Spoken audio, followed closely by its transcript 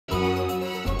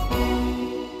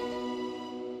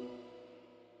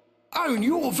Own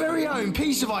your very own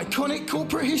piece of iconic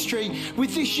corporate history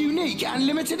with this unique and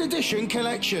limited edition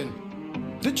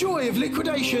collection. The joy of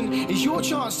liquidation is your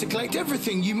chance to collect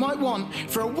everything you might want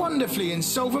for a wonderfully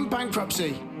insolvent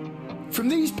bankruptcy. From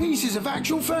these pieces of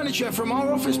actual furniture from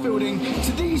our office building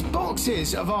to these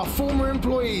boxes of our former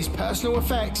employees' personal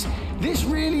effects, this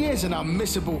really is an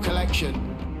unmissable collection.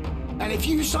 And if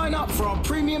you sign up for our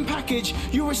premium package,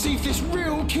 you'll receive this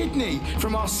real kidney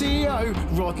from our CEO,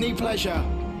 Rodney Pleasure.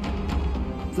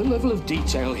 The level of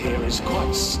detail here is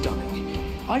quite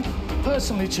stunning. I've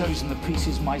personally chosen the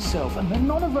pieces myself, and they're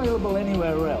not available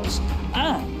anywhere else.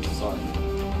 And,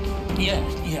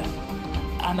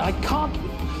 and I can't...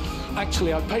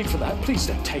 Actually, I paid for that. Please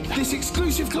don't take that. This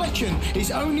exclusive collection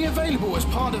is only available as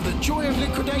part of the joy of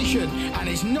liquidation and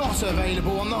is not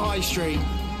available on the high street.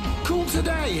 Call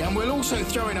today and we'll also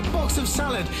throw in a box of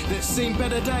salad that's seen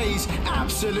better days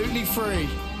absolutely free.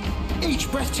 Each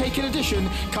breathtaking edition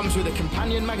comes with a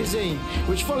companion magazine,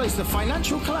 which follows the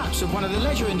financial collapse of one of the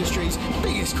leisure industry's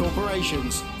biggest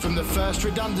corporations. From the first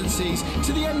redundancies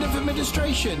to the end of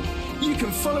administration, you can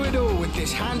follow it all with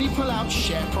this handy pull-out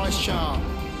share price chart.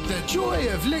 The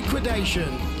joy of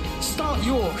liquidation. Start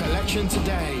your collection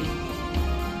today.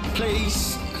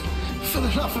 Please, for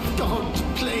the love of God,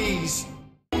 please.